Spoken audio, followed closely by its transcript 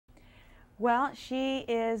Well,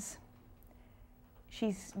 she's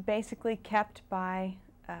basically kept by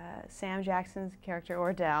Sam Jackson's character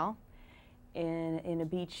Ordell in a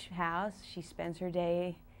beach house. She spends her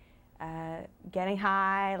day getting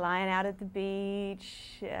high, lying out at the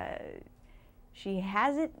beach. She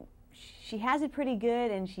has it pretty good,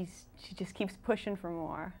 and she just keeps pushing for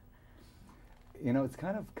more. You know, it's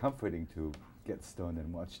kind of comforting to get stoned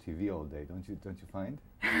and watch TV all day, don't you find?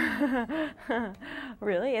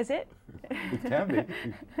 Really, is it? It can be.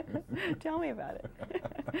 Tell me about it.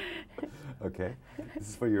 Okay, this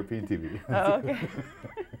is for European TV. Oh,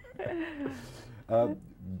 okay.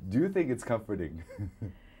 Do you think it's comforting?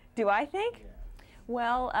 Do I think? Yeah.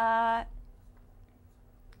 Well,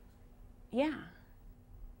 yeah,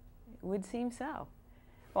 it would seem so.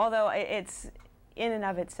 Although it's in and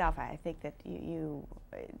of itself, I think that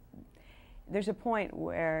there's a point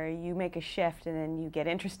where you make a shift and then you get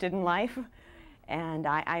interested in life, and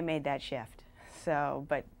I made that shift. So,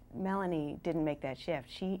 but Melanie didn't make that shift.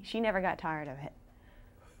 She never got tired of it.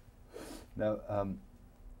 Now,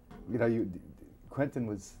 you know,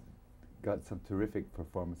 Quentin got some terrific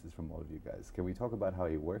performances from all of you guys. Can we talk about how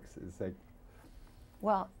he works? It's like,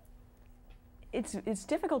 well, it's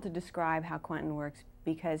difficult to describe how Quentin works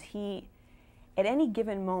because at any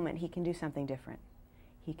given moment, he can do something different.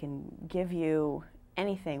 He can give you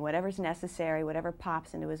anything, whatever's necessary, whatever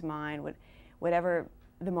pops into his mind, whatever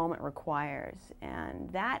the moment requires. And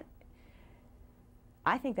that,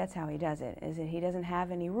 I think that's how he does it, is that he doesn't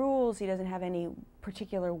have any rules, he doesn't have any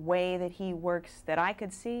particular way that he works that I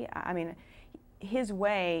could see. I mean, his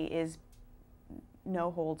way is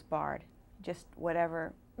no holds barred, just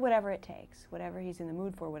whatever it takes, whatever he's in the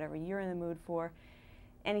mood for, whatever you're in the mood for,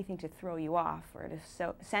 anything to throw you off or to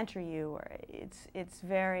center you, or it's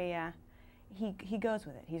very, he goes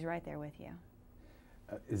with it. He's right there with you.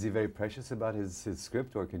 Is he very precious about his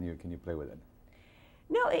script, or can you play with it?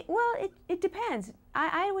 No, it depends.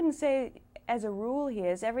 I wouldn't say as a rule he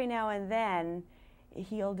is. Every now and then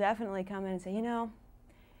he'll definitely come in and say, you know,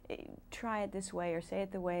 try it this way or say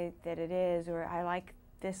it the way that it is, or I like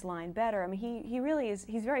this line better. I mean, he really is,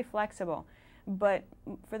 he's very flexible. But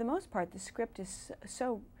for the most part, the script is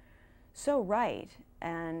so right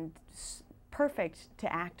and perfect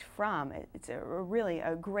to act from. It's really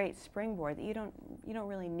a great springboard that you don't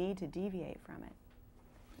really need to deviate from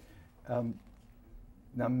it.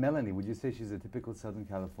 Now, Melanie, would you say she's a typical Southern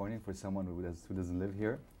Californian for someone who doesn't live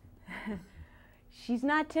here? She's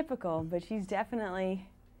not typical, but she's definitely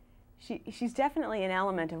an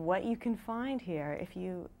element of what you can find here. If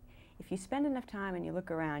you spend enough time and you look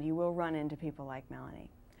around, you will run into people like Melanie.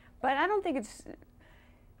 But I don't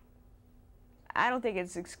think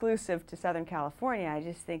it's exclusive to Southern California. I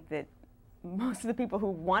just think that most of the people who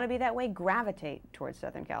want to be that way gravitate towards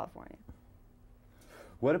Southern California.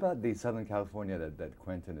 What about the Southern California that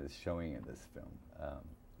Quentin is showing in this film?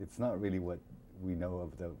 It's not really what we know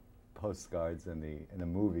of the postcards and the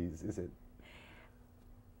movies, is it?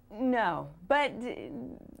 No, but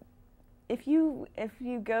if you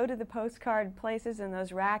go to the postcard places and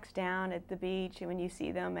those racks down at the beach, and when you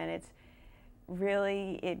see them, and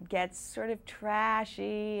it gets sort of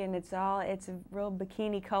trashy, and it's a real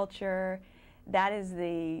bikini culture. That's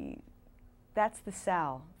the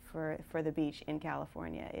sell for the beach in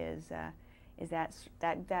California is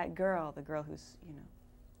that girl, the girl who's, you know,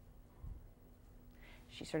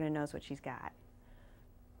 she sort of knows what she's got.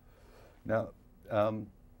 Now,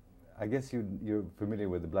 I guess you're familiar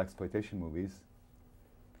with the blaxploitation movies.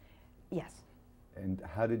 Yes. And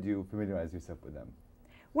how did you familiarize yourself with them?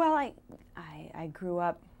 Well, I grew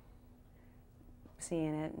up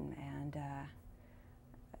seeing it, and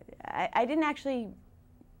I didn't actually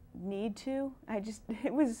need to.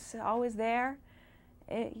 It was always there.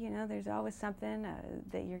 You know, there's always something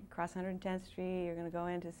that you're across 110th Street, you're going to go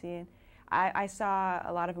in to see it. I saw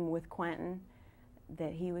a lot of them with Quentin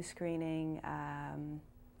that he was screening.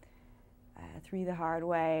 Three the Hard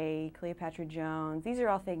Way, Cleopatra Jones. These are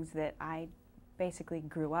all things that I basically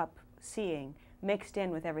grew up seeing, mixed in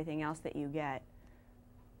with everything else that you get.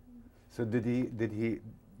 So do you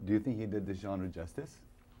think he did the genre justice?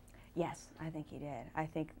 Yes, I think he did. I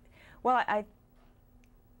think, well,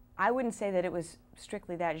 I wouldn't say that it was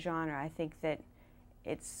strictly that genre. I think that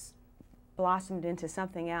it's blossomed into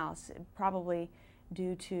something else, probably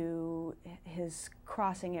due to his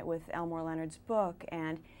crossing it with Elmore Leonard's book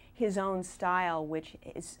and his own style, which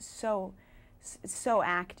is so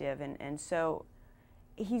active, and so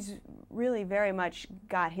he's really very much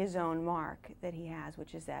got his own mark that he has,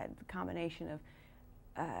 which is that combination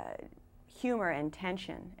of humor and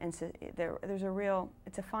tension. And so there's a real,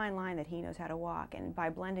 it's a fine line that he knows how to walk, and by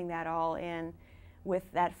blending that all in with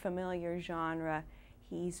that familiar genre,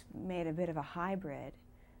 he's made a bit of a hybrid.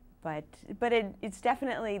 But it's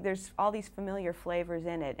definitely, there's all these familiar flavors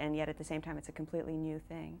in it, and yet at the same time it's a completely new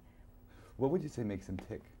thing. What would you say makes him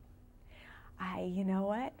tick? You know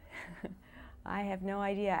what? I have no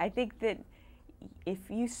idea. I think that if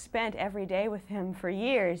you spent every day with him for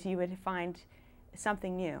years, you would find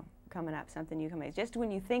something new coming up, something new coming up. Just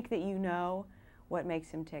when you think that you know what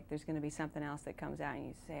makes him tick, there's going to be something else that comes out and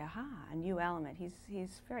you say, aha, a new element.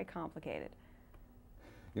 He's very complicated.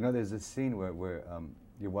 You know, there's this scene where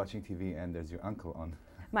you're watching TV and there's your uncle on.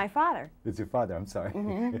 My father. It's your father, I'm sorry.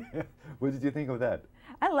 Mm-hmm. What did you think of that?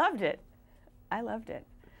 I loved it. I loved it.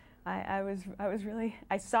 I was really,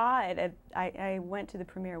 I saw it, I went to the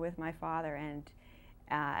premiere with my father, and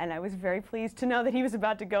I was very pleased to know that he was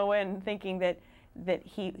about to go in thinking that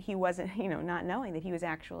he wasn't, you know, not knowing that he was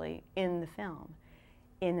actually in the film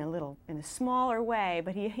in a smaller way,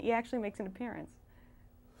 but he actually makes an appearance.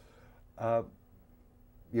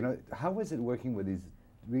 You know, how was it working with these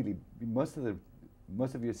really, most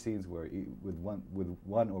of your scenes were with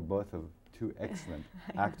one or both of two excellent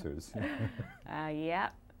actors. Yeah.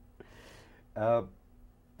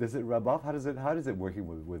 Does it rub off? How does it working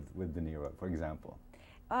with De Niro, for example?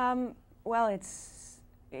 Well, it's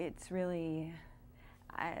really,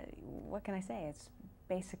 what can I say? It's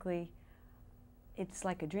basically, it's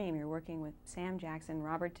like a dream. You're working with Sam Jackson,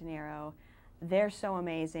 Robert De Niro. They're so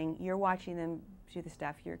amazing. You're watching them do the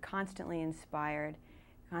stuff. You're constantly inspired,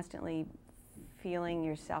 constantly feeling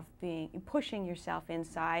yourself pushing yourself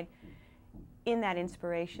inside in that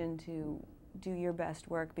inspiration to do your best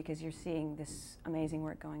work because you're seeing this amazing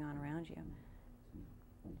work going on around you.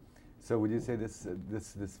 So would you say this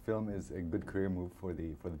film is a good career move for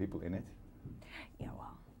the people in it? Yeah,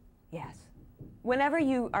 well, yes. Whenever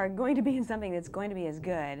you are going to be in something that's going to be as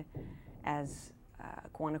good as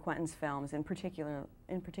one of Quentin's films, in particular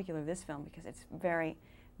this film, because it's very,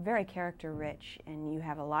 very character rich and you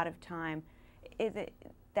have a lot of time.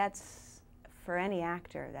 That's, for any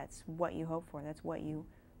actor, that's what you hope for. That's what you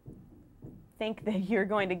think that you're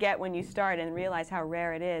going to get when you start, and realize how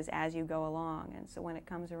rare it is as you go along. And so when it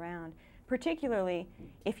comes around, particularly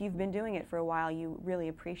if you've been doing it for a while, you really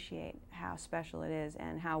appreciate how special it is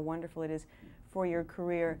and how wonderful it is for your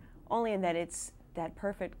career, only in that it's that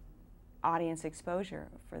perfect audience exposure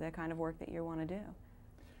for the kind of work that you want to do.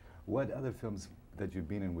 What other films that you've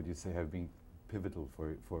been in would you say have been pivotal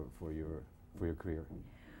for your career?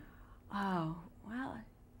 Oh, well,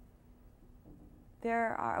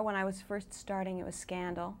 there are, when I was first starting, it was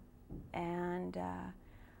Scandal, and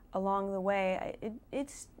along the way,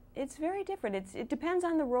 it's very different. It depends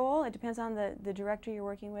on the role. It depends on the director you're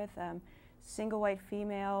working with. Single White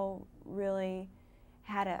Female really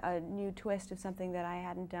had a new twist of something that I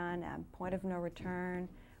hadn't done. Point of No Return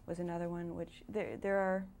was another one, which there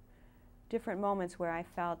are different moments where I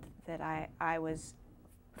felt that I was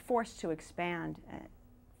forced to expand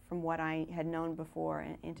from what I had known before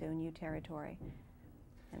into a new territory.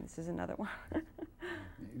 And this is another one.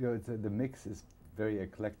 You know, the mix is very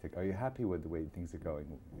eclectic. Are you happy with the way things are going?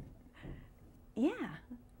 Yeah,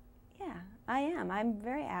 I am. I'm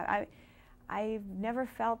very happy. I've never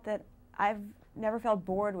felt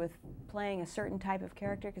bored with playing a certain type of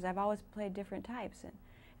character, because I've always played different types. And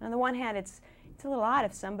on the one hand, it's a little odd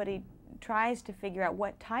if somebody tries to figure out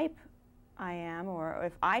what type I am, or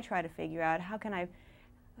if I try to figure out how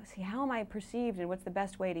am I perceived and what's the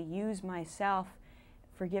best way to use myself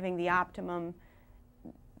for giving the optimum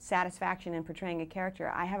satisfaction in portraying a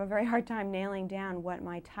character. I have a very hard time nailing down what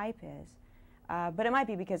my type is. But it might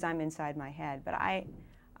be because I'm inside my head. But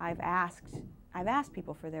I've asked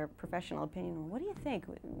people for their professional opinion. What do you think?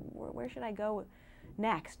 Where should I go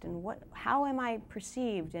next? And how am I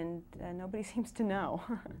perceived? And nobody seems to know.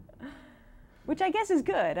 Which I guess is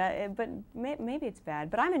good, but maybe it's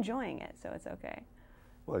bad. But I'm enjoying it, so it's okay.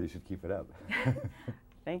 Well, you should keep it up.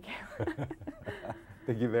 Thank you.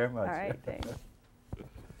 Thank you very much. All right, thanks.